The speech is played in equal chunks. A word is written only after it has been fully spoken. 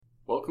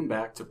Welcome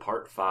back to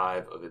part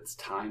 5 of It's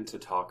Time to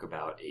Talk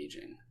About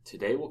Aging.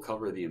 Today we'll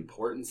cover the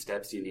important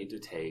steps you need to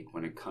take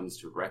when it comes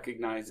to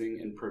recognizing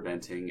and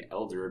preventing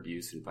elder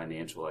abuse and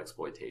financial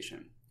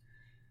exploitation.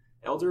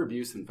 Elder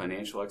abuse and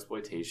financial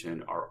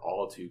exploitation are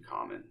all too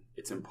common.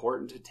 It's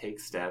important to take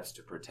steps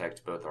to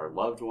protect both our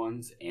loved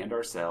ones and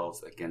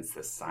ourselves against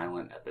this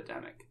silent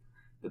epidemic.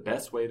 The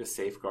best way to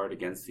safeguard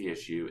against the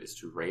issue is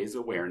to raise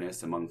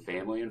awareness among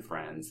family and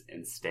friends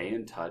and stay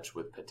in touch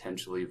with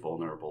potentially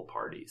vulnerable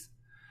parties.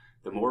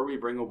 The more we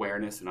bring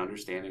awareness and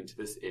understanding to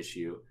this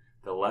issue,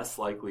 the less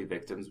likely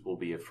victims will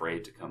be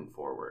afraid to come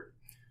forward.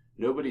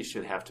 Nobody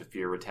should have to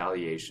fear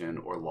retaliation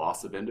or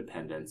loss of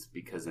independence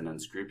because an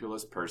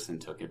unscrupulous person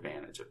took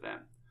advantage of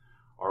them.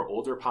 Our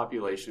older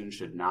population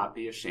should not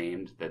be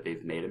ashamed that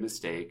they've made a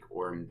mistake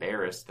or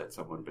embarrassed that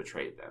someone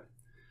betrayed them.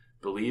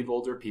 Believe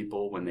older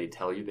people when they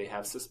tell you they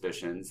have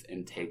suspicions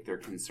and take their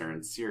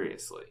concerns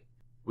seriously.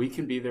 We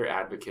can be their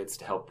advocates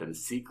to help them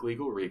seek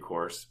legal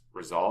recourse,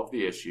 resolve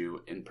the issue,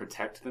 and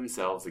protect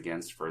themselves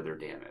against further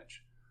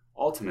damage.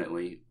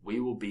 Ultimately,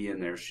 we will be in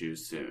their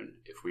shoes soon,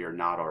 if we are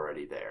not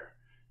already there,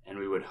 and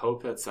we would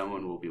hope that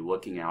someone will be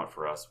looking out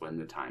for us when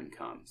the time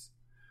comes.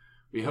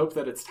 We hope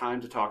that It's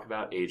Time to Talk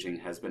About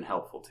Aging has been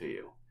helpful to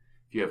you.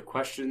 If you have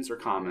questions or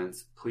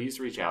comments, please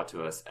reach out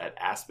to us at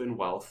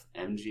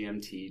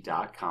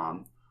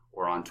aspenwealthmgmt.com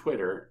or on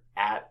Twitter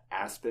at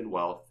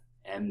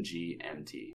aspenwealthmgmt.